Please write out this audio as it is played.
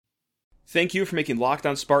Thank you for making Locked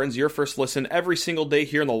On Spartans your first listen every single day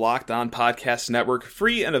here in the Locked On Podcast Network,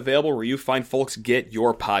 free and available where you find folks get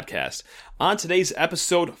your podcast. On today's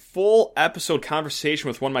episode, full episode conversation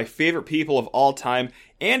with one of my favorite people of all time,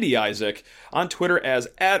 Andy Isaac, on Twitter as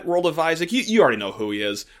 @WorldOfIsaac. You already know who he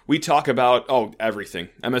is. We talk about, everything.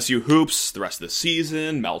 MSU hoops, the rest of the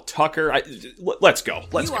season, Mel Tucker. Let's go.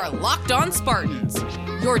 You are Locked On Spartans,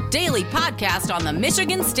 your daily podcast on the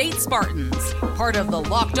Michigan State Spartans, part of the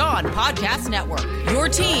Locked On Podcast Network, your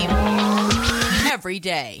team every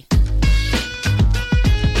day.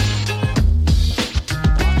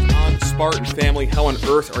 Spartan family, how on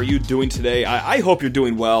earth are you doing today? I hope you're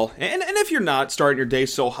doing well. And if you're not starting your day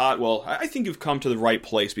so hot, well, I think you've come to the right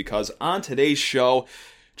place because on today's show,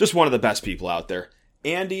 just one of the best people out there,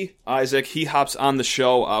 Andy Isaac, he hops on the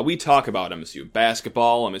show. We talk about MSU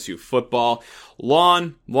basketball, MSU football,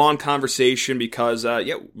 long conversation because,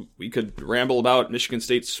 we could ramble about Michigan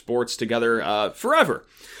State sports together forever.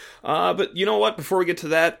 But you know what? Before we get to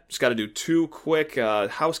that, just got to do two quick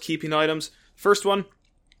housekeeping items. First one,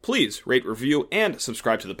 please rate, review, and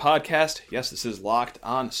subscribe to the podcast. Yes, this is Locked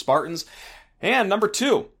On Spartans. And number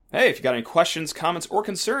two, hey, if you got any questions, comments, or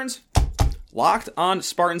concerns,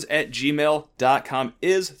 LockedOnSpartans@gmail.com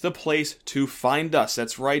is the place to find us.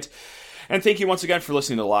 That's right. And thank you once again for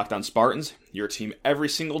listening to Locked On Spartans, your team every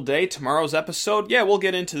single day. Tomorrow's episode, we'll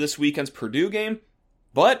get into this weekend's Purdue game.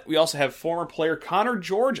 But we also have former player Connor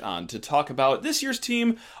George on to talk about this year's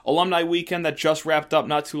team alumni weekend that just wrapped up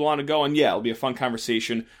not too long ago. And it'll be a fun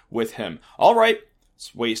conversation with him. All right,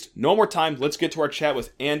 let's waste no more time. Let's get to our chat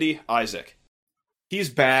with Andy Isaac. He's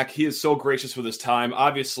back. He is so gracious with his time.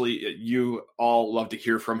 Obviously, you all love to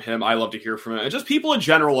hear from him. I love to hear from him. And just people in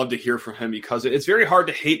general love to hear from him because it's very hard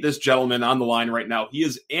to hate this gentleman on the line right now. He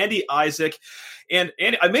is Andy Isaac. And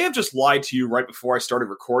Andy, I may have just lied to you right before I started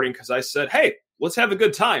recording because I said, hey, let's have a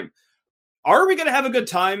good time. Are we going to have a good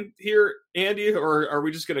time here, Andy, or are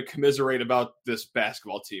we just going to commiserate about this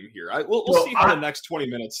basketball team here? We'll see how the next 20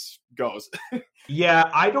 minutes goes. Yeah,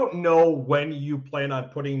 I don't know when you plan on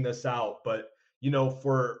putting this out, but,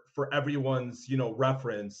 for everyone's,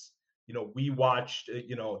 reference, we watched,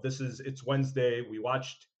 it's Wednesday. We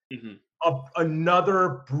watched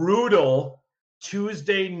another brutal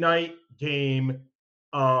Tuesday night game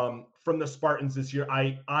from the Spartans this year.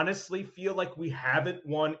 I honestly feel like we haven't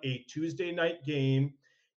won a Tuesday night game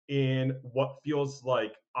in what feels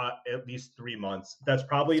like at least 3 months. That's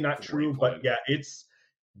probably not true, but it's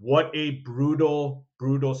what a brutal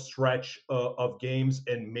stretch of games,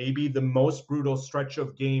 and maybe the most brutal stretch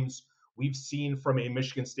of games we've seen from a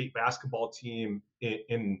Michigan State basketball team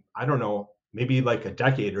in I don't know, maybe like a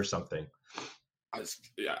decade or something. It's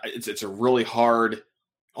a really hard.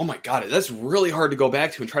 Oh my God, that's really hard to go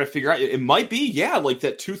back to and try to figure out. It might be, like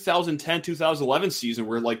that 2010, 2011 season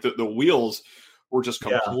where like the wheels were just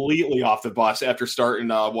completely off the bus after starting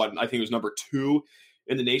I think it was number 2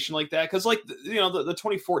 in the nation like that. Because the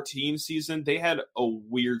 2014 season, they had a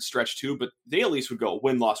weird stretch too, but they at least would go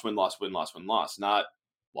win, loss, win, loss, win, loss, win, loss, not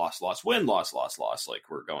loss, loss, win, loss, loss, loss, like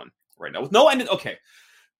we're going right now with no end.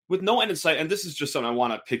 With no end in sight. And this is just something I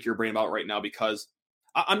want to pick your brain about right now because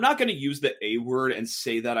I'm not going to use the A word and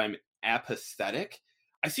say that I'm apathetic.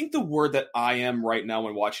 I think the word that I am right now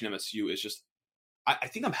when watching MSU is just, I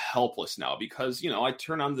think I'm helpless now because, I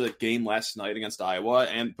turned on the game last night against Iowa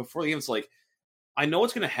and before the game, it's like, I know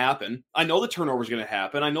what's going to happen. I know the turnover is going to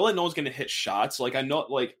happen. I know that no one's going to hit shots.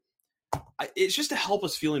 It's just a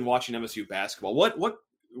helpless feeling watching MSU basketball.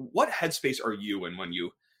 What headspace are you in when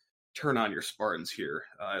you turn on your Spartans here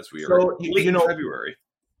as we are late in February?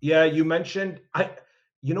 Yeah, you mentioned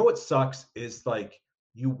what sucks is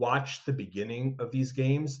you watch the beginning of these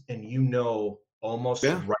games and almost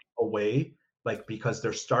right away, because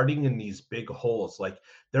they're starting in these big holes.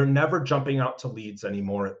 They're never jumping out to leads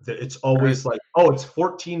anymore. It's always it's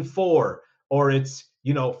 14-4 or it's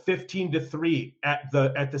 15-3 at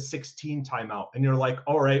the 16 timeout, and you're like,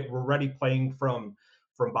 all right, we're ready playing from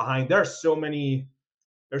behind. There's so many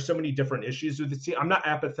different issues with the team. I'm not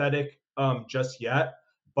apathetic just yet.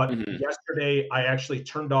 But yesterday, I actually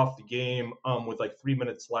turned off the game with 3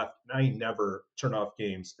 minutes left. And I never turn off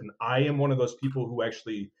games. And I am one of those people who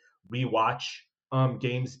actually rewatch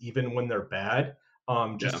games even when they're bad,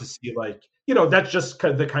 to see that's just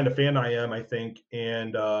the kind of fan I am, I think.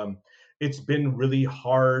 And it's been really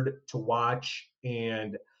hard to watch.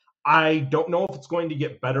 And I don't know if it's going to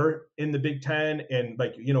get better in the Big Ten. And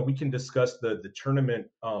we can discuss the tournament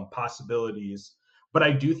possibilities. But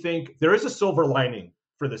I do think there is a silver lining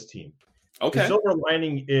for this team. Okay. The silver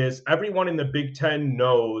lining is everyone in the Big Ten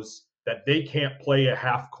knows that they can't play a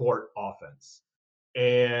half-court offense.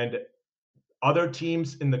 And other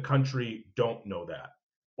teams in the country don't know that,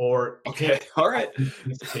 or okay, all right,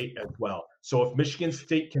 Michigan State as well. So if Michigan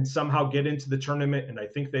State can somehow get into the tournament, and I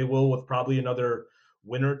think they will with probably another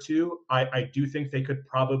win or two, I do think they could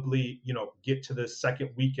probably, get to the second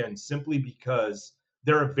weekend simply because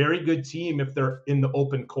they're a very good team if they're in the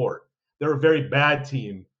open court. They're a very bad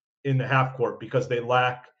team in the half court because they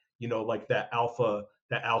lack, like that alpha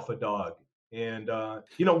dog. And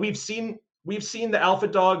we've seen the alpha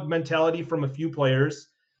dog mentality from a few players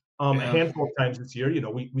a handful of times this year.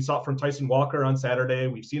 We saw it from Tyson Walker on Saturday.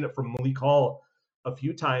 We've seen it from Malik Hall a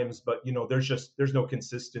few times, but there's no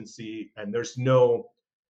consistency, and there's no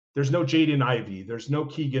Jaden Ivey, there's no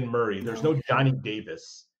Keegan Murray, there's no Johnny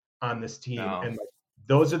Davis on this team. No. And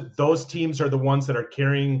those teams are the ones that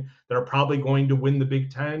are probably going to win the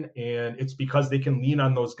Big Ten, and it's because they can lean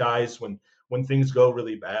on those guys when things go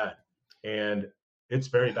really bad. And it's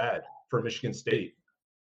very bad for Michigan State.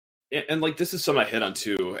 And like, this is something I hit on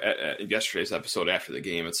too in yesterday's episode after the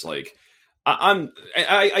game. It's like,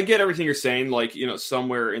 I get everything you're saying. Like,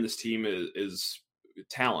 somewhere in this team is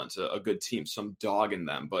talent, a good team, some dog in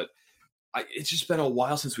them. But it's just been a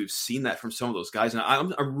while since we've seen that from some of those guys. And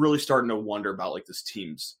I'm really starting to wonder about like this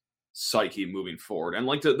team's psyche moving forward. And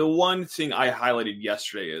like the one thing I highlighted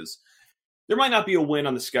yesterday is there might not be a win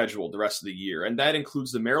on the schedule the rest of the year. And that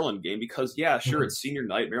includes the Maryland game because, yeah, sure, it's senior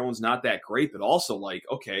night. Maryland's not that great, but also like,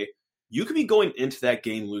 okay, you could be going into that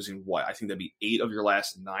game losing what? I think that'd be 8 of your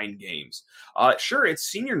last 9 games. Sure, it's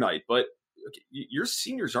senior night, but your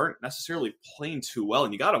seniors aren't necessarily playing too well.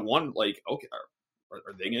 And you got to wonder, like, okay, are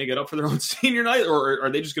they going to get up for their own senior night, or are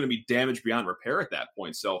they just going to be damaged beyond repair at that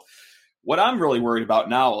point? So what I'm really worried about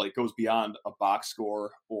now, like, goes beyond a box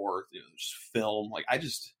score or just film. Like,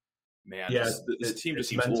 this team just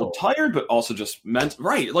seems mental. A little tired, but also just mental.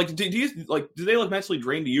 Right. Like, do they look mentally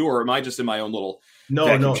drained to you, or am I just in my own little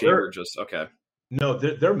vacuum chamber? Just okay. No,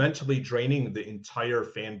 they're mentally draining the entire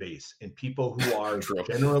fan base, and people who are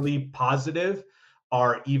generally positive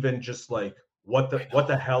are even just like, what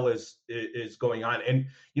the hell is going on? And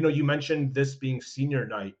you mentioned this being senior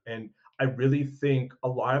night, and I really think a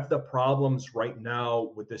lot of the problems right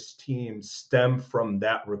now with this team stem from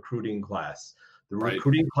that recruiting class. The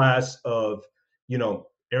recruiting class of,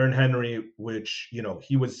 Aaron Henry, which,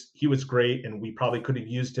 he was great, and we probably could have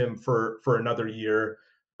used him for another year.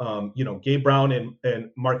 Gabe Brown and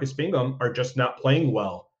Marcus Bingham are just not playing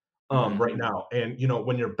well right now. And,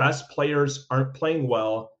 when your best players aren't playing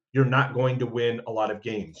well, you're not going to win a lot of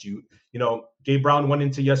games. Gabe Brown went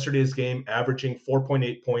into yesterday's game averaging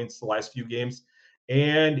 4.8 points the last few games,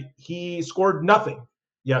 and he scored nothing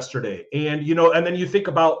yesterday. And, and then you think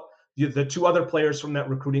about the 2 other players from that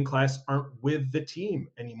recruiting class aren't with the team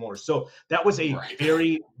anymore. So that was a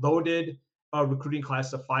very loaded recruiting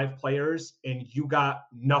class of 5 players, and you got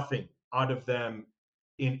nothing out of them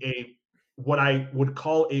in what I would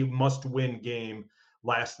call a must-win game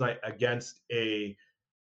last night against an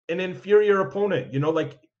inferior opponent.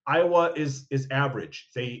 Like Iowa is average.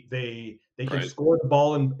 They can score the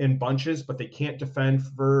ball in bunches, but they can't defend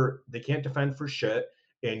for shit.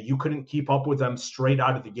 And you couldn't keep up with them straight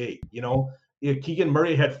out of the gate. Keegan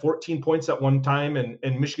Murray had 14 points at one time,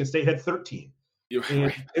 and Michigan State had 13.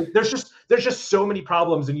 And there's just so many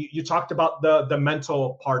problems. And you talked about the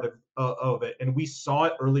mental part of it, and we saw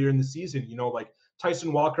it earlier in the season. Like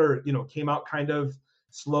Tyson Walker, came out kind of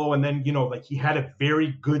slow, and then like he had a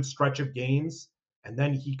very good stretch of games, and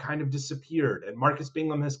then he kind of disappeared. And Marcus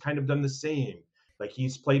Bingham has kind of done the same. Like,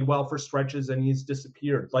 he's played well for stretches and he's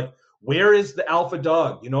disappeared. Like, where is the alpha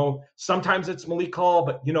dog? Sometimes it's Malik Hall,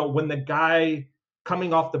 but when the guy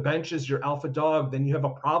coming off the bench is your alpha dog, then you have a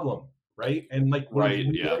problem, right? And like,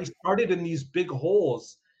 we started in these big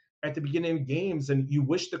holes at the beginning of games, and you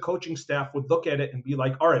wish the coaching staff would look at it and be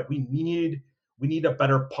like, all right, we need a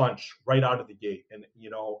better punch right out of the gate. And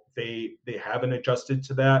they haven't adjusted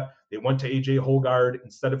to that. They went to AJ Holgard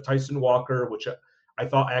instead of Tyson Walker, which I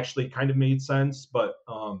thought actually kind of made sense, but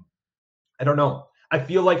I don't know. I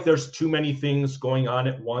feel like there's too many things going on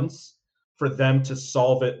at once for them to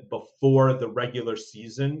solve it before the regular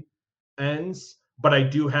season ends. But I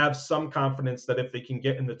do have some confidence that if they can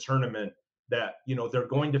get in the tournament, that, they're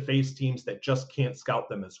going to face teams that just can't scout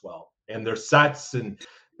them as well. And their sets and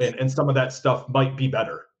some of that stuff might be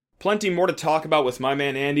better. Plenty more to talk about with my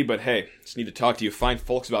man Andy, but hey, just need to talk to you fine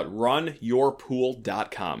folks about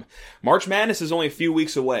runyourpool.com. March Madness is only a few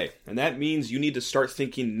weeks away, and that means you need to start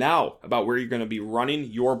thinking now about where you're going to be running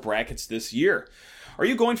your brackets this year. Are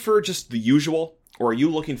you going for just the usual, or are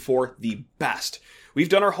you looking for the best? We've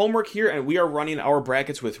done our homework here, and we are running our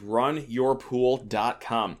brackets with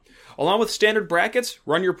runyourpool.com. Along with standard brackets,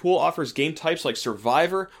 Run Your Pool offers game types like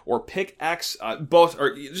Survivor or Pick X, both,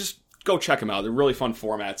 or just go check them out. They're really fun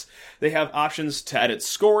formats. They have options to edit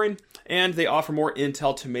scoring, and they offer more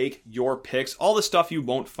intel to make your picks, all the stuff you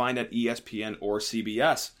won't find at ESPN or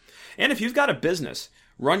CBS. And if you've got a business,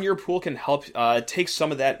 Run Your Pool can help take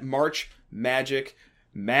some of that March Madness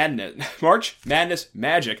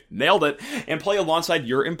magic, nailed it, and play alongside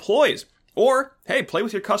your employees. Or, hey, play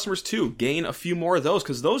with your customers too. Gain a few more of those,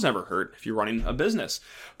 because those never hurt if you're running a business.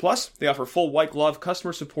 Plus, they offer full white glove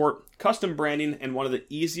customer support, custom branding, and one of the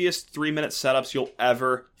easiest 3-minute setups you'll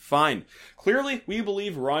ever find. Clearly, we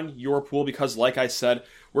believe Run Your Pool because, like I said,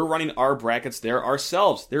 we're running our brackets there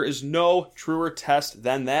ourselves. There is no truer test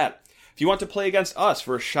than that. If you want to play against us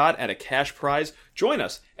for a shot at a cash prize, join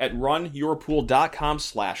us at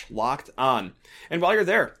runyourpool.com/lockedon. And while you're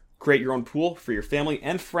there, create your own pool for your family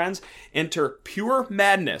and friends. Enter Pure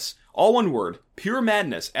Madness, all one word, Pure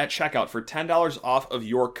Madness, at checkout for $10 off of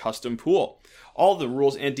your custom pool. All the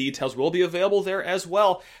rules and details will be available there as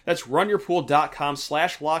well. That's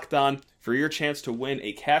runyourpool.com/lockedon for your chance to win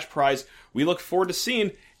a cash prize. We look forward to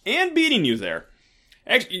seeing and beating you there.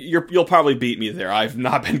 Actually, you'll probably beat me there. I've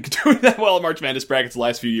not been doing that well at March Madness brackets the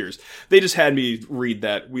last few years. They just had me read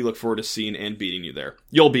that. We look forward to seeing and beating you there.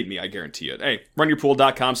 You'll beat me, I guarantee it. Hey,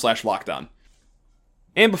 runyourpool.com/lockedon.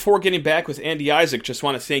 And before getting back with Andy Isaac, just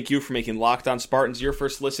want to thank you for making Locked On Spartans your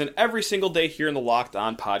first listen every single day here in the Locked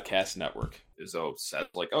On Podcast Network. Izzo said,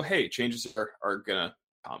 oh, hey, changes are going to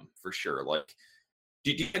come for sure.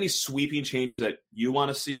 Do you have any sweeping changes that you want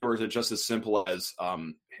to see, or is it just as simple as,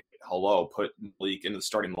 put Malik into the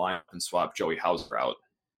starting lineup and swap Joey Hauser out?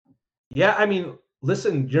 Yeah, I mean,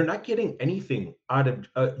 listen, you're not getting anything out of,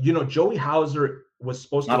 Joey Hauser was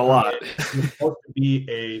supposed to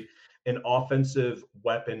be an offensive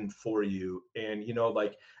weapon for you. And,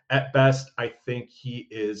 at best, I think he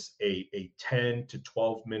is a 10 to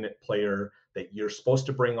 12 minute player that you're supposed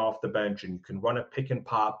to bring off the bench, and you can run a pick and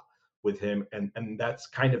pop with him. And that's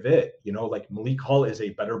kind of it. Malik Hall is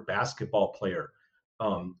a better basketball player.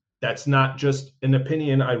 That's not just an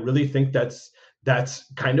opinion. I really think that's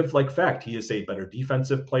kind of fact. He is a better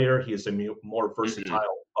defensive player. He is a more versatile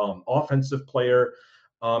offensive player.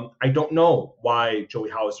 I don't know why Joey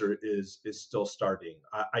Hauser is still starting.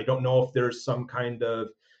 I don't know if there's some kind of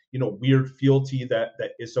weird fealty that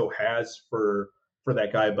Izzo has for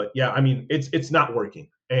that guy. But yeah, I mean, it's not working,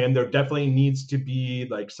 and there definitely needs to be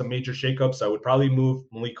some major shakeups. I would probably move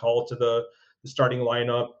Malik Hall to the starting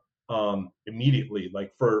lineup immediately,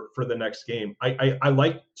 for the next game. I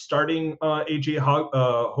like starting AJ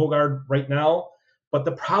Hoggard right now, but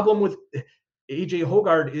the problem with AJ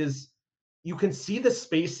Hoggard is you can see the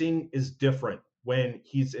spacing is different when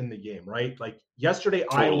he's in the game, right? Yesterday,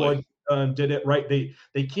 totally. Iowa did it right. They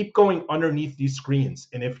keep going underneath these screens,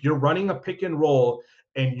 and if you're running a pick and roll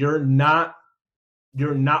and you're not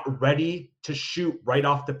ready to shoot right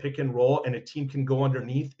off the pick and roll, and a team can go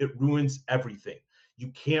underneath, it ruins everything. You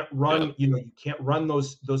can't run, you can't run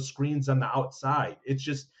those screens on the outside. It's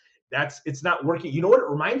just it's not working. You know what it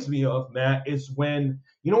reminds me of, Matt, is when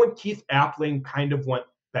Keith Appling kind of went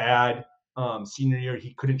bad senior year.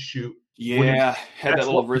 He couldn't shoot. Yeah, had that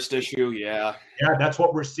little wrist issue. Yeah, that's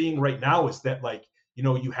what we're seeing right now. Is that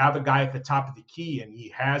you have a guy at the top of the key, and he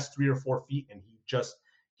has 3 or 4 feet, and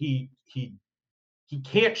he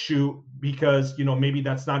can't shoot because maybe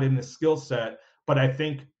that's not in the skill set. But I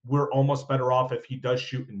think we're almost better off if he does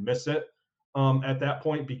shoot and miss it at that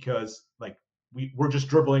point, because we're just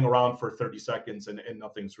dribbling around for 30 seconds and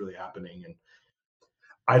nothing's really happening. And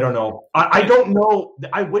I don't know. I don't know.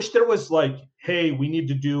 I wish there was hey, we need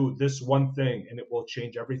to do this one thing and it will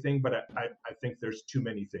change everything. But I think there's too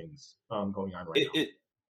many things going on right now.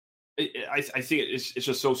 I think it's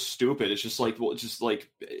just so stupid. It's just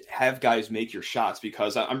have guys make your shots,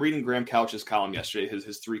 because I'm reading Graham Couch's column yesterday,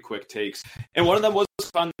 his 3 quick takes, and one of them was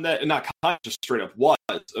on that, not just straight up was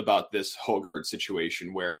about this Hoggard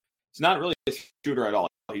situation where he's not really a shooter at all.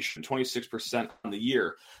 He's shooting 26% on the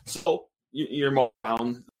year, so you're more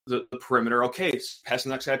around the perimeter. Okay, pass the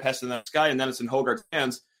next guy, and then it's in Hoggard's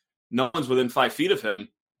hands. No one's within 5 feet of him,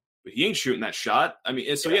 but he ain't shooting that shot. I mean,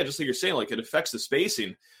 just like you're saying, it affects the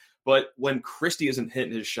spacing. But when Christie isn't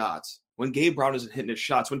hitting his shots, when Gabe Brown isn't hitting his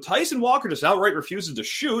shots, when Tyson Walker just outright refuses to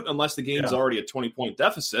shoot unless the game's already a 20-point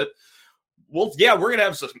deficit, well, yeah, we're going to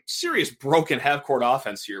have some serious broken half-court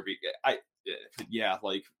offense here.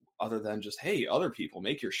 Other than just, hey, other people,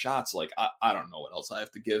 make your shots. I don't know what else I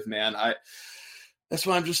have to give, man. That's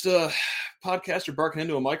why I'm just a podcaster barking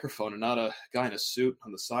into a microphone and not a guy in a suit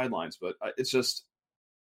on the sidelines. But it's just,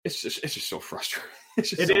 It's just so frustrating.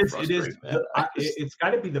 It is. It's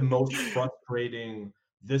got to be the most frustrating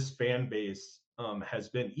this fan base has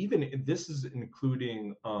been. Even this is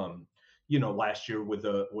including last year with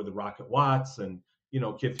the Rocket Watts and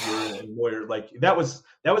Kithier and Moyer. Like that was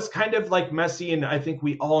kind of like messy, and I think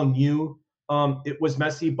we all knew it was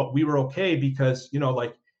messy, but we were okay because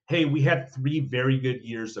hey, we had 3 very good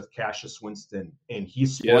years of Cassius Winston, and he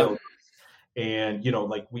spoiled. Yeah. And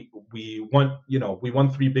we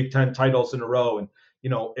won 3 Big Ten titles in a row, and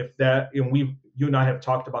if that, and you and I have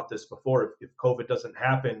talked about this before. If COVID doesn't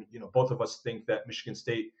happen, both of us think that Michigan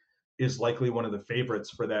State is likely one of the favorites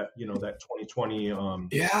for that that 2020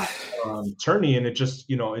 tourney, and it just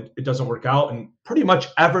it doesn't work out. And pretty much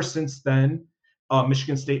ever since then,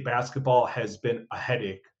 Michigan State basketball has been a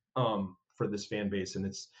headache for this fan base, and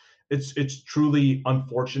it's truly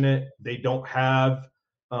unfortunate. They don't have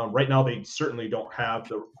right now. They certainly don't have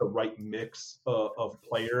the right mix of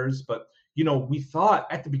players. But we thought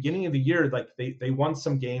at the beginning of the year, like they won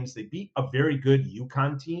some games. They beat a very good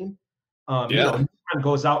UConn team. UConn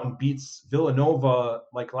goes out and beats Villanova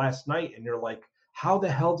like last night, and you're like, how the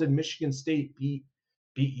hell did Michigan State beat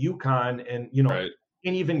UConn and right.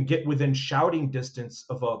 Can't even get within shouting distance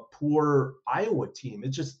of a poor Iowa team?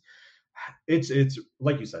 It's just it's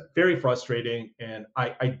like you said, very frustrating, and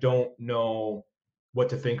I don't know what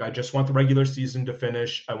to think. I just want the regular season to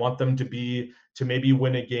finish. I want them to maybe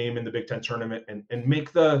win a game in the Big Ten tournament and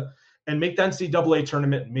make the NCAA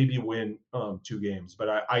tournament and maybe win 2 games.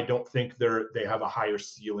 But I don't think they have a higher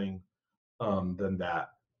ceiling than that.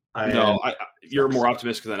 You're more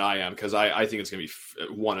optimistic than I am, because I think it's going to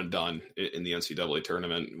be one and done in the NCAA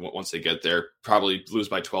tournament once they get there. Probably lose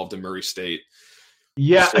by 12 to Murray State.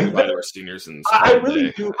 Yeah, by their seniors. And I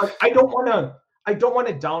really do. I don't want to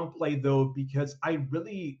downplay though, because I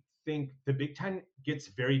really think the Big Ten gets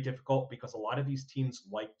very difficult because a lot of these teams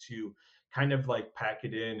like to kind of like pack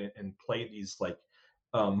it in and play these like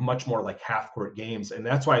much more like half court games. And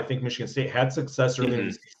that's why I think Michigan State had success early in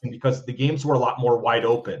the season, because the games were a lot more wide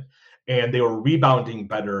open and they were rebounding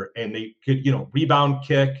better, and they could, rebound,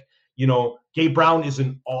 kick. Gabe Brown is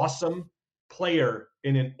an awesome player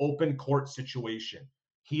in an open court situation.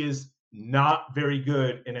 He is not very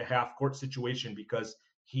good in a half court situation because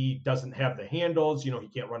he doesn't have the handles. He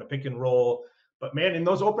can't run a pick and roll. But man, in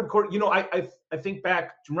those open court, I think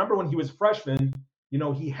back to remember when he was a freshman,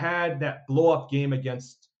 he had that blow up game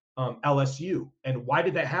against LSU. And why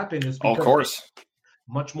did that happen? Is because of course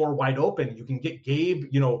much more wide open. You can get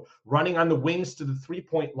Gabe, running on the wings to the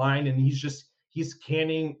 3-point line, and he's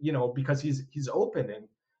canning, because he's open, and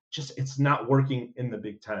just it's not working in the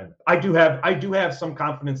Big Ten. I do have some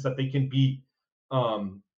confidence that they can beat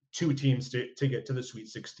 2 teams to get to the Sweet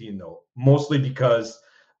 16 though, mostly because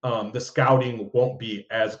the scouting won't be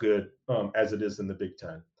as good as it is in the Big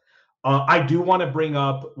Ten. I do want to bring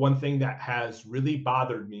up one thing that has really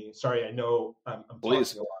bothered me. Sorry, I know I'm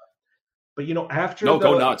talking a lot, but after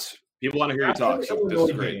go nuts. People want to hear you talk. So this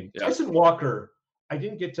is great. Yeah. Tyson Walker, I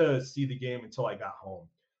didn't get to see the game until I got home.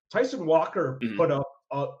 Tyson Walker put up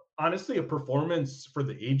honestly a performance for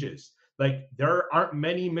the ages. Like there aren't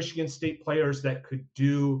many Michigan State players that could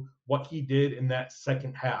do what he did in that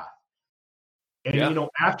second half. And,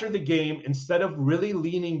 after the game, instead of really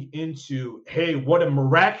leaning into, hey, what a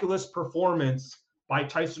miraculous performance by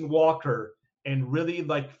Tyson Walker, and really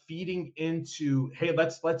like feeding into, hey,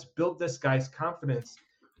 let's build this guy's confidence,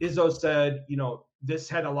 Izzo said, this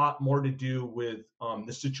had a lot more to do with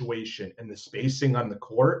the situation and the spacing on the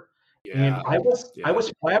court. Yeah. And I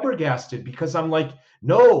was flabbergasted, because I'm like,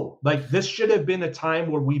 no, like this should have been a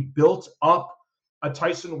time where we built up a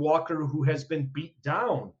Tyson Walker who has been beat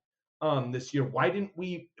down this year. Why didn't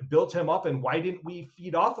we build him up, and why didn't we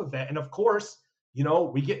feed off of that? And of course,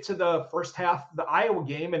 we get to the first half of the Iowa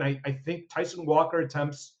game, and I think Tyson Walker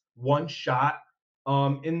attempts one shot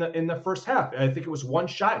in the first half. I think it was one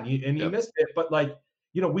shot, and he missed it. But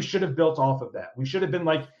we should have built off of that. We should have been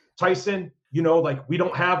like, Tyson, we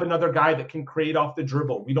don't have another guy that can create off the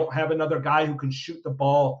dribble. We don't have another guy who can shoot the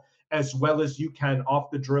ball as well as you can off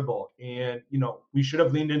the dribble. And, we should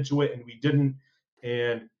have leaned into it, and we didn't.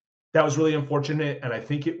 And that was really unfortunate. And I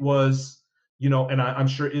think it was, and I'm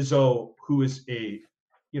sure Izzo, who is a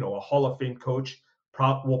Hall of Fame coach,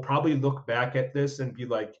 will probably look back at this and be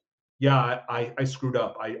like, yeah, I screwed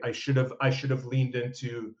up. I should have leaned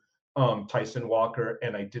into Tyson Walker,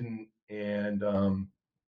 and I didn't. And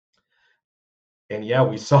yeah,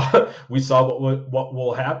 we saw what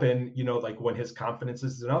will happen, when his confidence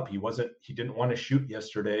isn't up. He didn't want to shoot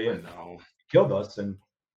yesterday, and killed us. And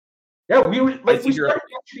yeah, we started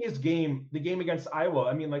watching the game against Iowa.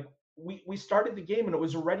 I mean, we started the game and it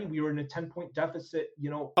was already, we were in a 10-point deficit,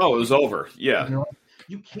 Oh, it was over. Yeah.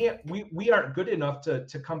 You can't, we aren't good enough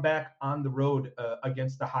to come back on the road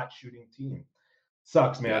against the hot shooting team.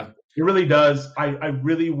 Sucks, man. Yeah. It really does. I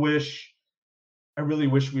really wish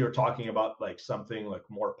we were talking about like something like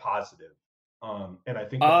more positive. And I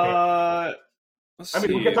think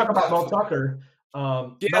we can talk about Mel Tucker.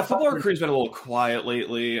 Football recruiting's been a little quiet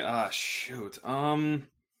lately. Shoot.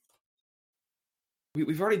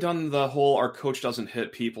 We've already done the whole "our coach doesn't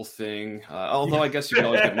hit people" thing. Although I guess you can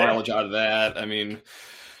always get mileage out of that. I mean,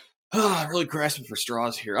 I'm really grasping for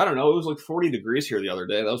straws here. I don't know. It was like 40 degrees here the other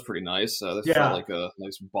day. That was pretty nice. That felt like a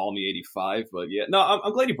nice balmy 85. But yeah, no,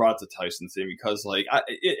 I'm glad you brought up the Tyson thing because like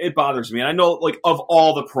it bothers me. And I know like of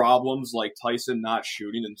all the problems, like Tyson not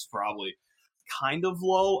shooting is probably kind of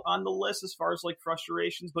low on the list as far as like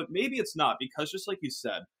frustrations, but maybe it's not because just like you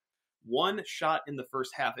said, one shot in the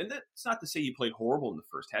first half, and that's not to say he played horrible in the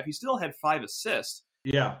first half. He still had 5 assists.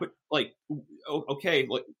 Yeah, but like, okay,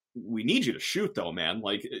 like we need you to shoot though, man.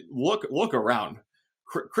 Like, look around.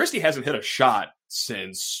 Christie hasn't hit a shot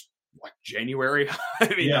since what, January.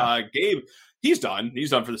 I mean, Gabe, he's done. He's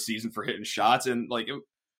done for the season for hitting shots, and like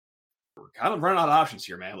we're kind of running out of options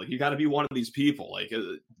here, man. Like you got to be one of these people. Like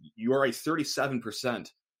you are a 37%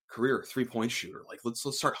 career 3-point shooter. Like let's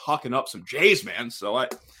start hucking up some J's, man. So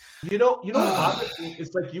You know what bothers me?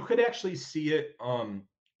 It's like you could actually see it.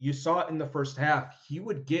 You saw it in the first half. He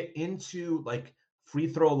would get into like free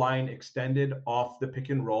throw line extended off the pick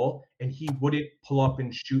and roll, and he wouldn't pull up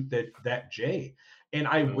and shoot that J. And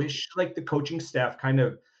I wish like the coaching staff kind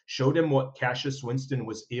of showed him what Cassius Winston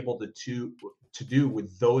was able to do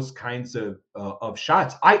with those kinds of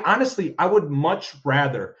shots. I would much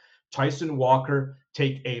rather Tyson Walker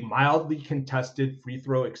take a mildly contested free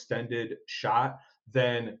throw extended shot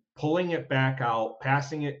than pulling it back out,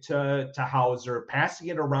 passing it to Hauser, passing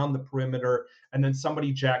it around the perimeter, and then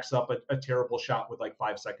somebody jacks up a terrible shot with like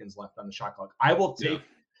 5 seconds left on the shot clock. I will take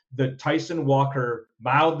the Tyson Walker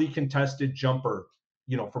mildly contested jumper,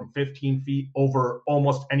 from 15 feet over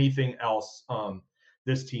almost anything else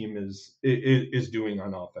this team is doing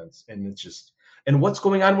on offense. And it's just, and what's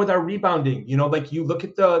going on with our rebounding? Like you look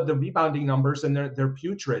at the rebounding numbers and they're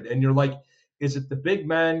putrid, and you're like, is it the big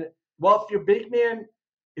men? Well, if your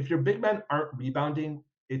big men aren't rebounding,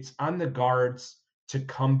 it's on the guards to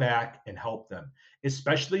come back and help them,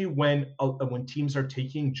 especially when teams are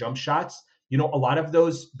taking jump shots. A lot of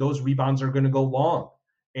those rebounds are going to go long.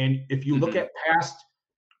 And if you look at past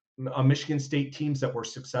Michigan State teams that were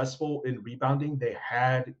successful in rebounding, they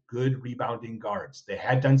had good rebounding guards. They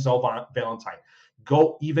had Denzel Valentine.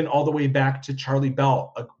 Go even all the way back to Charlie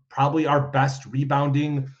Bell, probably our best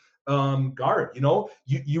rebounding guard.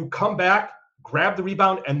 You come back, grab the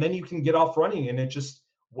rebound, and then you can get off running. And it just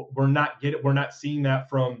we're not seeing that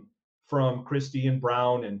from Christie and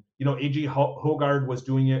Brown. And AJ Hoggard was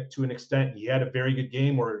doing it to an extent. He had a very good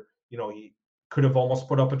game where he could have almost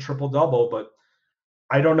put up a triple-double, but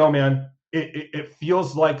I don't know, man. It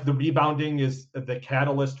feels like the rebounding is the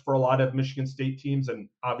catalyst for a lot of Michigan State teams, and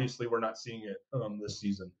obviously we're not seeing it this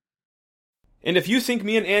season. And if you think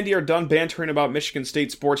me and Andy are done bantering about Michigan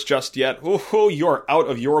State sports just yet, you're out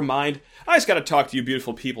of your mind. I just got to talk to you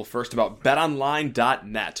beautiful people first about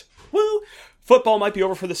betonline.net. Woo! Football might be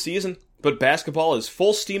over for the season, but basketball is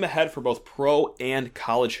full steam ahead for both pro and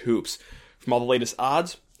college hoops. From all the latest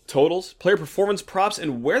odds, totals, player performance props,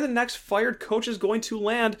 and where the next fired coach is going to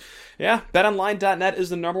land, betonline.net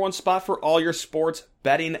is the number one spot for all your sports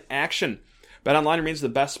betting action. BetOnline remains the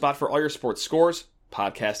best spot for all your sports scores,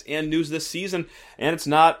 podcasts, and news this season, and it's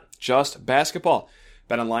not just basketball.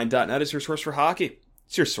 BetOnline.net is your source for hockey.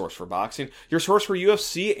 It's your source for boxing, your source for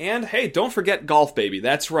UFC, and hey, don't forget golf, baby.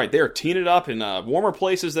 That's right, they are teeing it up in warmer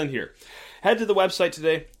places than here. Head to the website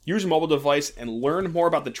today, use your mobile device, and learn more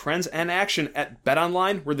about the trends and action at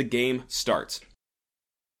BetOnline, where the game starts.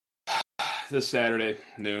 This Saturday,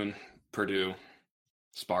 noon, Purdue,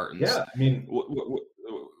 Spartans. Yeah, I mean,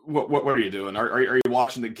 what are you doing? Are you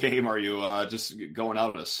watching the game? Are you just going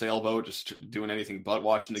out on a sailboat, just doing anything but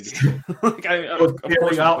watching the game?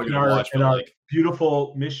 Out in our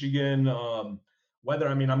beautiful Michigan weather.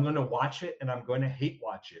 I mean, I'm going to watch it and I'm going to hate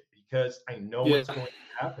watch it because I know what's going to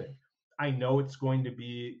happen. I know it's going to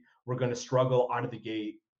be, we're going to struggle out of the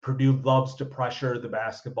gate. Purdue loves to pressure the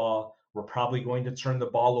basketball. We're probably going to turn the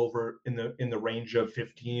ball over in the range of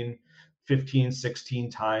 15,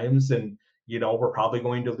 16 times. And, we're probably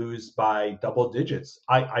going to lose by double digits.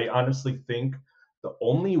 I honestly think the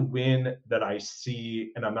only win that I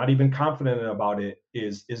see, and I'm not even confident about it,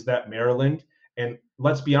 is that Maryland. And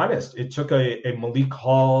let's be honest, it took a Malik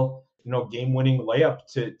Hall, game-winning layup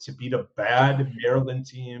to beat a bad Maryland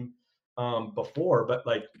team before, but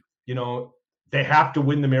like, they have to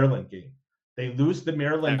win the Maryland game. They lose the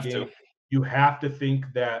Maryland game. You have to think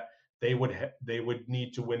that they would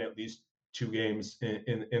need to win at least 2 games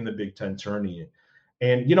in the Big Ten tourney.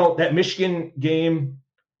 And, that Michigan game,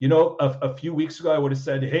 a few weeks ago, I would have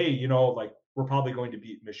said, hey, like, we're probably going to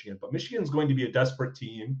beat Michigan, but Michigan's going to be a desperate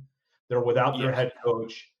team. They're without their head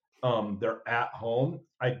coach. They're at home.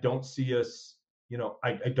 I don't see us,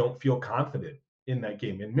 I don't feel confident in that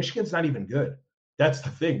game. And Michigan's not even good. That's the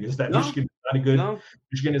thing, is that Michigan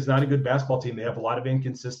is not a good basketball team. They have a lot of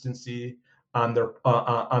inconsistency on their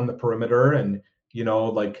on the perimeter, and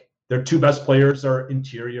like, their 2 best players are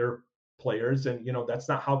interior players, and that's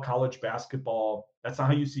not how college basketball. That's not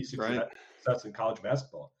how you see success in college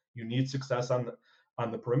basketball. You need success on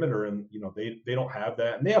the perimeter, and they don't have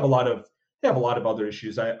that, and they have a lot of other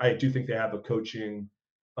issues. I do think they have a coaching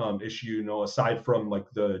issue, aside from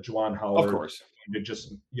like the Juwan Howard, of course, to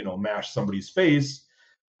just mash somebody's face.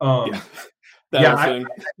 I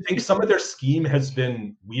think some of their scheme has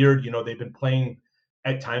been weird. They've been playing,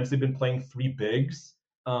 at times they've been playing 3 bigs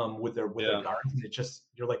with their guards, and it just,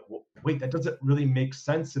 you're like, well, wait, that doesn't really make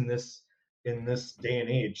sense in this day and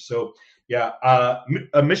age. So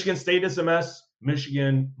Michigan State is a mess.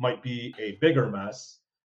 Michigan might be a bigger mess,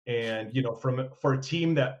 and for a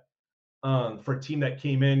team that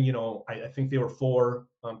came in, I think they were 4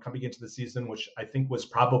 coming into the season, which I think was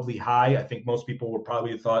probably high. I think most people would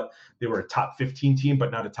probably thought they were a top 15 team,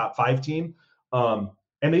 but not a top 5 team. And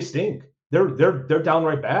they stink. They're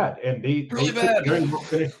downright bad, and they really bad.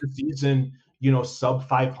 Finish the season, sub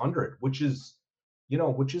 500, which is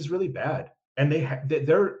really bad. And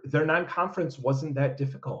their non-conference wasn't that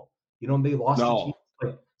difficult. They lost to teams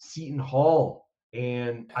like Seton Hall,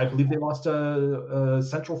 and I believe they lost to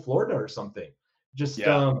Central Florida or something. Just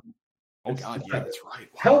oh God, yeah, that's right.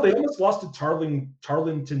 Wow. Hell, they almost lost to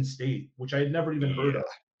Tarleton State, which I had never even heard of,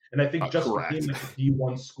 and I think just became like a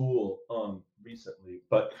D1 school recently.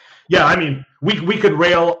 But yeah, I mean, we could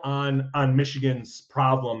rail on Michigan's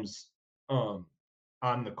problems on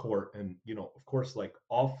the court, and of course, like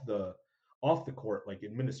off the court, like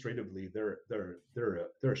administratively, they're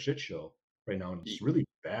a shit show right now, and it's really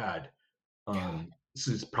bad. This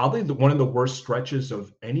is probably one of the worst stretches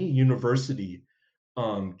of any university,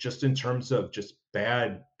 just in terms of just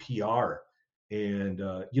bad PR. And,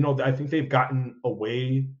 I think they've gotten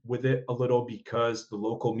away with it a little because the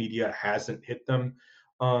local media hasn't hit them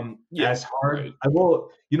as hard.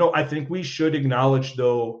 Right. I think we should acknowledge,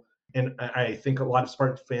 though, and I think a lot of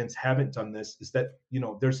Spartan fans haven't done this, is that,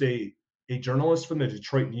 there's a journalist from the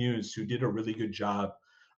Detroit News who did a really good job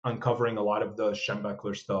uncovering a lot of the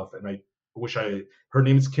Schembechler stuff. And her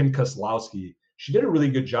name is Kim Koslowski. She did a really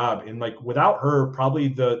good job. And like, without her, probably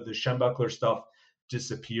the Schembechler stuff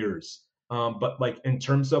disappears. But like, in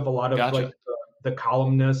terms of a lot of like the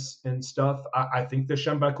columnists and stuff, I think the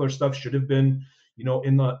Schembechler stuff should have been,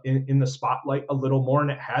 in the spotlight a little more, and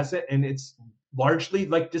it hasn't. And it's largely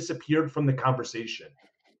like disappeared from the conversation.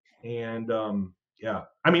 And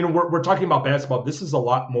I mean, we're talking about basketball. This is a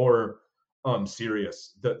lot more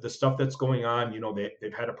serious. The stuff that's going on,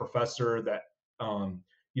 they've had a professor that a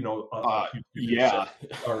few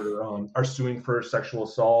are suing for sexual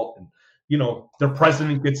assault, and their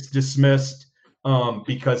president gets dismissed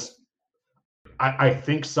because I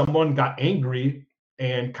think someone got angry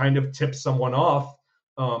and kind of tipped someone off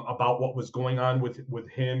about what was going on with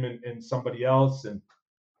him and somebody else. And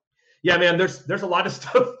yeah, man, there's a lot of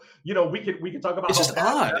stuff. We could talk about. It's just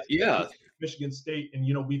odd, Michigan State,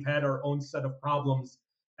 and we've had our own set of problems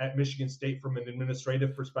at Michigan State from an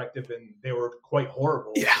administrative perspective, and they were quite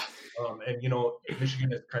horrible. Yeah. And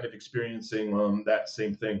Michigan is kind of experiencing that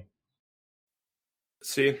same thing.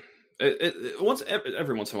 See, every once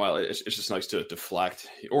in a while, it's just nice to deflect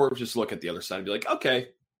or just look at the other side and be like, okay,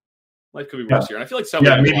 life could be worse here. And I feel like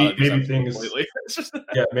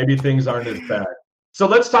maybe things aren't as bad. So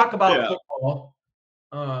let's talk about football,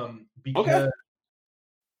 because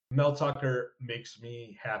Mel Tucker makes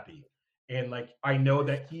me happy, and like, I know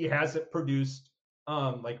that he hasn't produced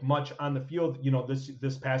like much on the field.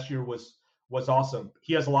 This past year was awesome.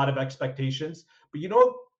 He has a lot of expectations, but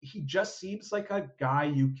he just seems like a guy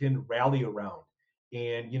you can rally around,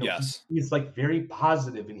 and he's like very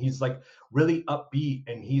positive, and he's like really upbeat,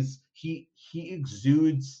 and he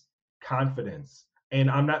exudes confidence. And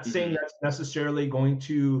I'm not saying that's necessarily going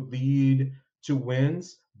to lead to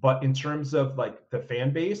wins, but in terms of like the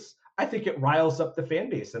fan base, I think it riles up the fan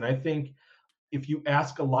base. And I think if you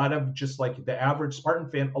ask a lot of just like the average Spartan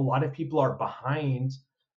fan, a lot of people are behind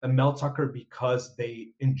Mel Tucker because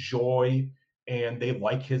they enjoy and they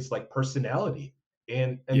like his like personality.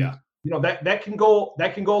 And that can go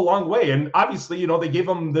a long way. And obviously, they gave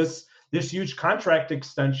him this huge contract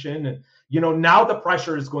extension, and now the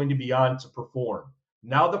pressure is going to be on to perform.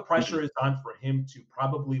 Now the pressure is on for him to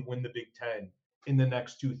probably win the Big Ten in the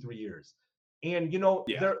next 2-3 years. And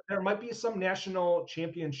there might be some national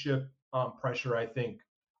championship pressure, I think,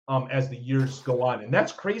 as the years go on, and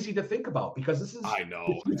that's crazy to think about, because this is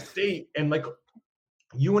Michigan State, and like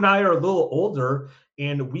you and I are a little older,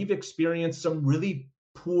 and we've experienced some really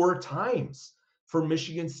poor times for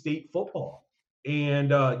Michigan State football. And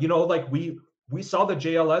like we saw the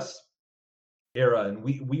JLS era, and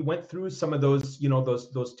we went through some of those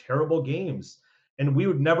those terrible games, and we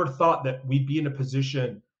would never thought that we'd be in a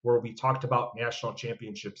position where we talked about national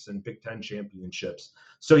championships and Big Ten championships.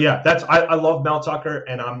 So yeah, I love Mel Tucker,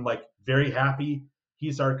 and I'm like very happy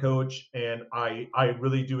he's our coach, and I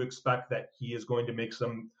really do expect that he is going to make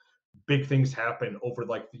some big things happen over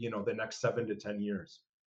like the next 7 to 10 years.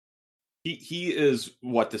 He is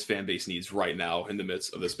what this fan base needs right now in the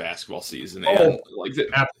midst of this basketball season. And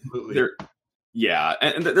absolutely.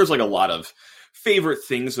 And there's like a lot of favorite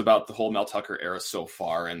things about the whole Mel Tucker era so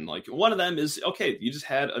far. And like one of them is, okay, you just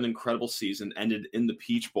had an incredible season, ended in the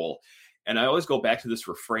Peach Bowl. And I always go back to this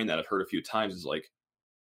refrain that I've heard a few times, is like,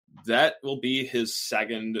 that will be his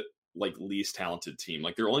second like least talented team.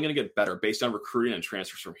 Like they're only going to get better based on recruiting and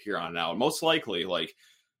transfers from here on out. Most likely, like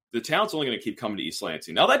the talent's only going to keep coming to East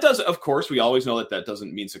Lansing. Now that does, of course, we always know that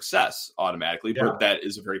doesn't mean success automatically, but that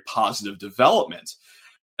is a very positive development.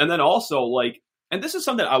 And then also like, and this is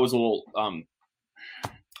something I was a little,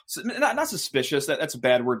 not suspicious, that's a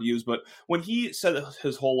bad word to use, but when he said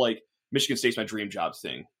his whole like Michigan State's my dream jobs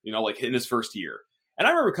thing, like in his first year. And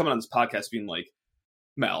I remember coming on this podcast being like,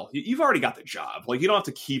 Mel, you've already got the job. Like, you don't have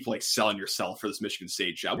to keep like selling yourself for this Michigan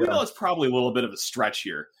State job. We know it's probably a little bit of a stretch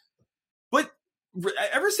here, but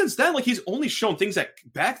ever since then, like he's only shown things that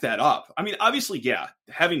back that up. I mean, obviously,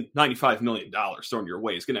 having $95 million thrown your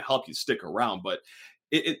way is going to help you stick around, but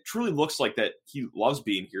it truly looks like that he loves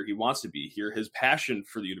being here. He wants to be here. His passion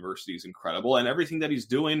for the university is incredible, and everything that he's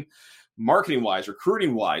doing, marketing wise,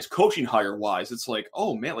 recruiting wise, coaching hire wise, it's like,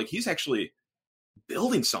 oh man, like he's actually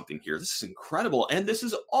building something here. This is incredible. And this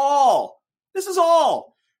is all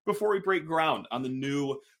before we break ground on the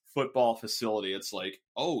new football facility. It's like,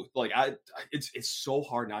 oh, like it's so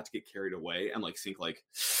hard not to get carried away and like think like,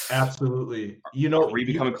 absolutely. Are we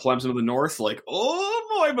becoming Clemson of the North? Like,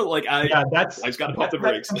 oh boy, but like I just got to pump the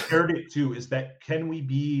brakes. Compared it to is that, can we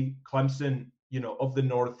be Clemson, of the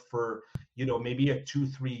North for, maybe a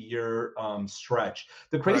 2-3 year stretch?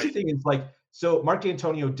 The crazy thing is like, so Mark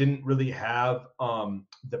D'Antonio didn't really have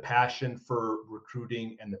the passion for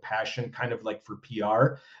recruiting and the passion kind of like for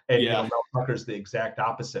PR. And Mel Tucker's the exact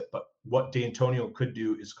opposite. But what D'Antonio could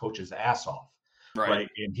do is coach his ass off. Right.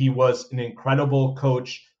 And he was an incredible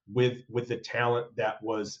coach with the talent that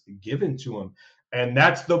was given to him. And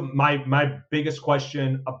that's my biggest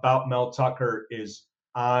question about Mel Tucker is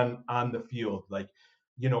on the field. Like,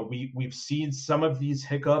 we've seen some of these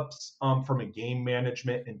hiccups from a game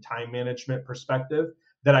management and time management perspective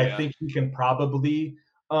that I think he can probably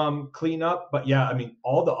clean up. But I mean,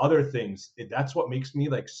 all the other things, that's what makes me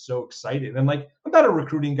like so excited. And like, I'm not a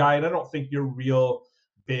recruiting guy, and I don't think you're real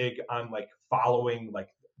big on like following like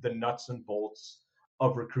the nuts and bolts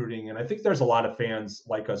of recruiting. And I think there's a lot of fans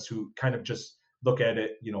like us who kind of just look at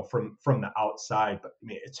it, from the outside. But I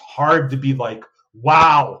mean, it's hard to be like,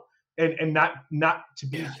 wow. And not to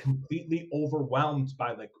be completely overwhelmed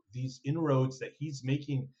by like these inroads that he's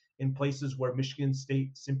making in places where Michigan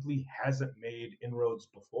State simply hasn't made inroads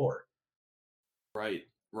before. Right.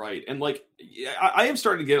 And like, I am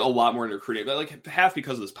starting to get a lot more into recruiting, but like half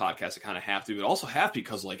because of this podcast, I kind of have to, but also half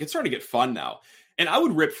because like it's starting to get fun now. And I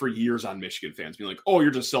would rip for years on Michigan fans being like, oh, you're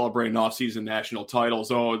just celebrating off-season national titles.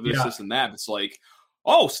 Oh, this and that. It's like,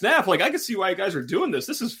 oh, snap. Like I can see why you guys are doing this.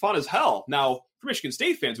 This is fun as hell. Now, for Michigan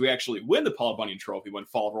State fans, we actually win the Paul Bunyan Trophy when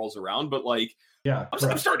fall rolls around. But like,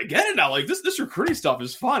 I'm starting to get it now. Like this recruiting stuff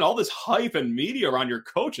is fun. All this hype and media around your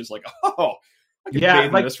coach is like, oh, I can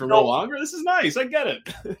bathe in this for no longer. This is nice. I get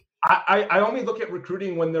it. I only look at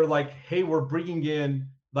recruiting when they're like, hey, we're bringing in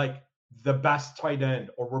like the best tight end,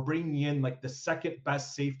 or we're bringing in like the second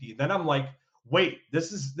best safety. Then I'm like, wait,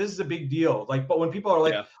 this is a big deal. Like, but when people are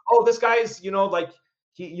like, oh, this guy's, like,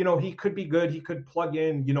 he could be good. He could plug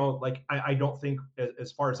in, like, I don't think,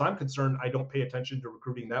 as far as I'm concerned, I don't pay attention to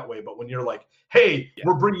recruiting that way. But when you're like, hey,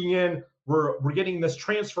 we're bringing in, we're getting this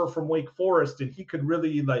transfer from Wake Forest, and he could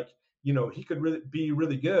really like, he could really be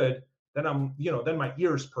really good. Then I'm, then my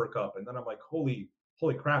ears perk up, and then I'm like, holy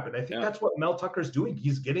crap. And I think that's what Mel Tucker's doing.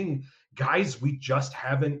 He's getting guys we just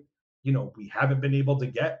haven't we haven't been able to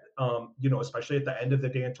get, especially at the end of the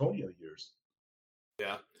D'Antonio years.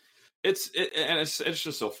 Yeah. It's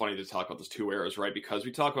just so funny to talk about those two eras, right? Because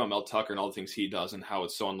we talk about Mel Tucker and all the things he does and how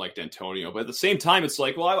it's so unlike D'Antonio. But at the same time, it's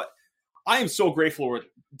like, well, I am so grateful for what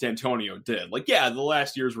D'Antonio did. Like, yeah, the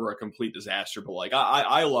last years were a complete disaster, but like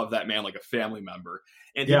I love that man like a family member.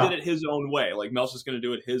 And he did it his own way. Like Mel's just going to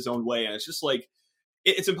do it his own way. And it's just like,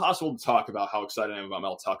 it's impossible to talk about how excited I am about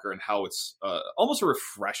Mel Tucker and how it's almost a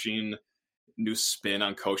refreshing new spin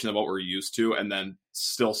on coaching than what we're used to, and then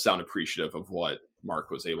still sound appreciative of what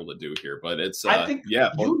Mark was able to do here. But it's I think you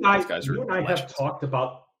and I have talked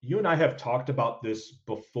about this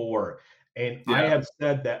before, and I have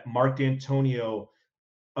said that Mark D'Antonio,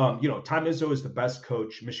 Tom Izzo is the best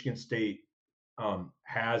coach Michigan State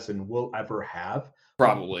has and will ever have.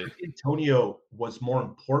 Probably. D'Antonio was more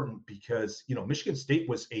important because Michigan State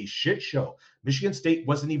was a shit show. Michigan State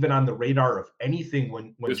wasn't even on the radar of anything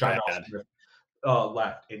when John Smith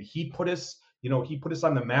left, and he put us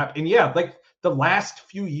on the map. And like the last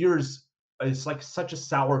few years is like such a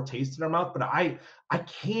sour taste in our mouth, but I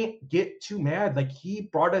can't get too mad. Like he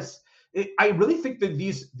brought us. I really think that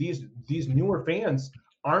these newer fans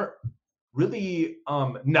aren't really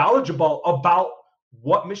knowledgeable about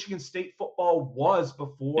what Michigan State football was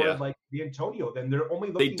before like D'Antonio. Then they're only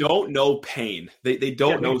looking. They don't know pain. They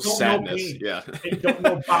don't know sadness. They don't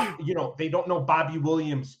know. They don't know Bobby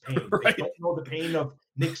Williams' pain. Right. They don't know the pain of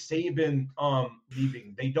Nick Saban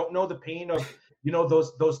leaving. They don't know the pain of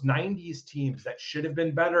those 90s teams that should have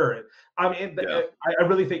been better. I mean, I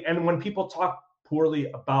really think. And when people talk poorly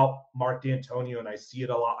about Mark D'Antonio, and I see it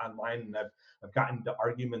a lot online, and I've gotten into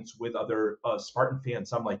arguments with other Spartan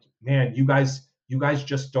fans. I'm like, man, you guys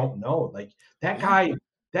just don't know. Like that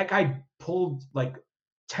guy pulled like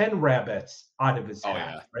 10 rabbits out of his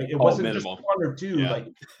hat, right? It wasn't minimal. Just one or two. Yeah. Like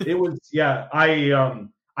it was, I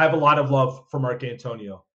have a lot of love for Mark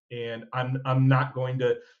D'Antonio, and I'm not going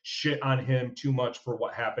to shit on him too much for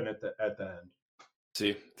what happened at the end.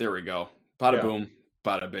 See, there we go. Bada boom,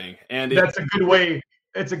 bada bing. And that's a good way.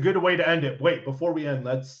 It's a good way to end it. Wait, before we end,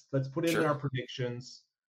 let's put in our predictions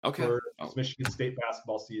for Michigan State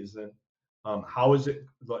basketball season. How is it?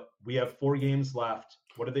 Look, we have 4 games left.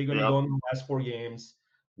 What are they going to go in the last 4 games?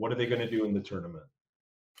 What are they going to do in the tournament?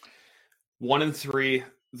 1-3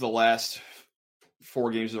 the last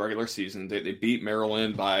 4 games of the regular season. They beat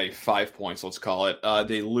Maryland by 5 points, let's call it.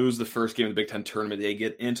 They lose the first game of the Big Ten tournament. They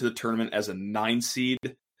get into the tournament as a 9 seed,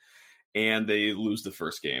 and they lose the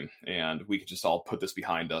first game. And we could just all put this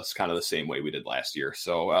behind us kind of the same way we did last year.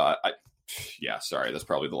 So, sorry, that's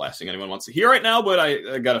probably the last thing anyone wants to hear right now, but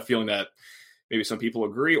I got a feeling that maybe some people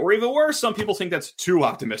agree, or even worse, some people think that's too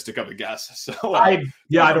optimistic of a guess. So I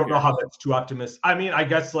don't know how that's too optimistic. I mean, I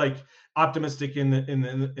guess like optimistic in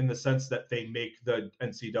the sense that they make the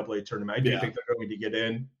NCAA tournament. I do think they're going to get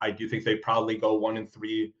in. I do think they probably go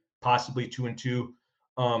 1-3, possibly 2-2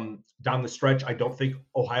 down the stretch. I don't think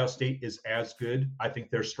Ohio State is as good. I think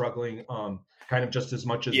they're struggling kind of just as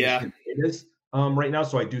much as Michigan State is right now.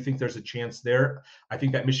 So I do think there's a chance there. I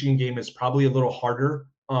think that Michigan game is probably a little harder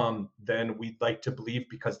than we'd like to believe,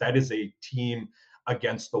 because that is a team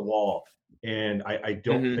against the wall, and I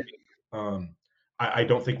don't think I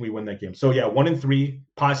don't think we win that game. So 1-3,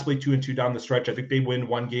 possibly 2-2 down the stretch. I think they win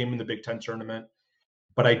 1 game in the Big Ten tournament,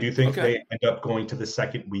 but I do think they end up going to the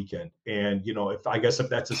second weekend. And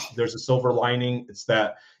if there's a silver lining, it's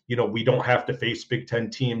that we don't have to face Big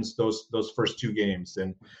Ten teams those first 2 games,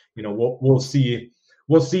 and we'll see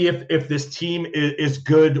if this team is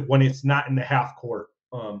good when it's not in the half court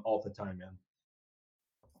all the time, man.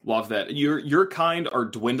 Love that. Your kind are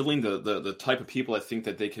dwindling, the type of people that think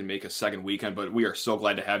that they can make a second weekend, but we are so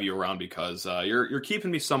glad to have you around, because you're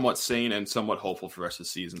keeping me somewhat sane and somewhat hopeful for the rest of the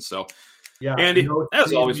season. So, Andy,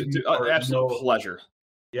 as always, absolute pleasure.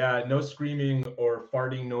 Yeah, no screaming or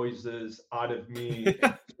farting noises out of me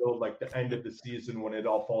until like the end of the season when it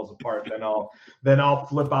all falls apart. Then I'll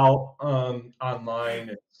flip out online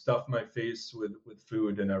and stuff my face with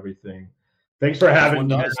food and everything. Thanks for having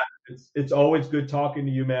me. It's always good talking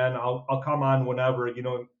to you, man. I'll come on whenever.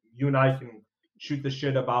 You and I can shoot the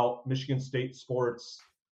shit about Michigan State sports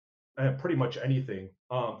and pretty much anything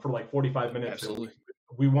for like 45 minutes. Absolutely.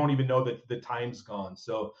 We won't even know that the time's gone.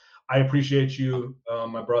 So I appreciate you,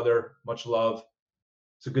 my brother. Much love.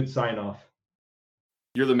 It's a good sign off.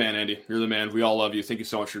 You're the man, Andy. You're the man. We all love you. Thank you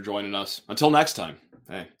so much for joining us. Until next time.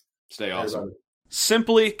 Hey, stay awesome. Everybody.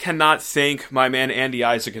 Simply cannot thank my man Andy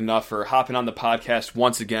Isaac enough for hopping on the podcast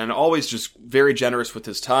once again. Always just very generous with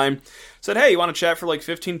his time. Said, hey, you want to chat for like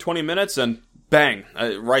 15, 20 minutes? And bang,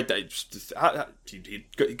 right there. He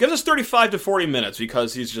gives us 35 to 40 minutes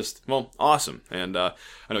because he's just, well, awesome. And I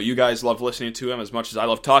know you guys love listening to him as much as I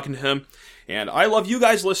love talking to him. And I love you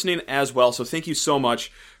guys listening as well. So thank you so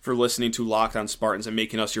much for listening to Locked On Spartans and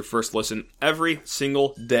making us your first listen every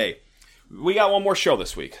single day. We got one more show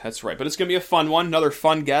this week. That's right. But it's going to be a fun one. Another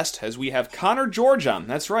fun guest as we have Connor George on.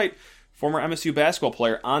 That's right. Former MSU basketball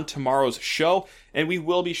player on tomorrow's show. And we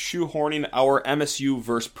will be shoehorning our MSU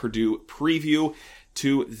versus Purdue preview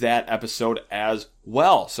to that episode as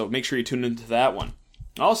well. So make sure you tune into that one.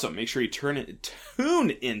 Also, make sure you tune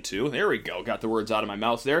into, there we go, got the words out of my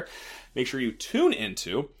mouth there. Make sure you tune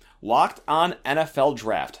into Locked On NFL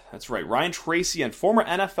Draft. That's right, Ryan Tracy and former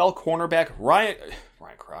NFL cornerback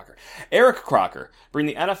Eric Crocker bring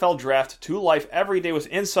the NFL Draft to life every day with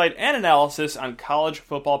insight and analysis on college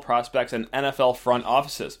football prospects and NFL front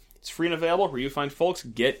offices. It's free and available where you find folks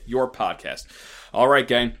get your podcast. All right,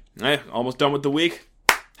 gang, almost done with the week.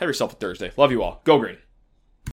 Have yourself a Thursday. Love you all. Go Green.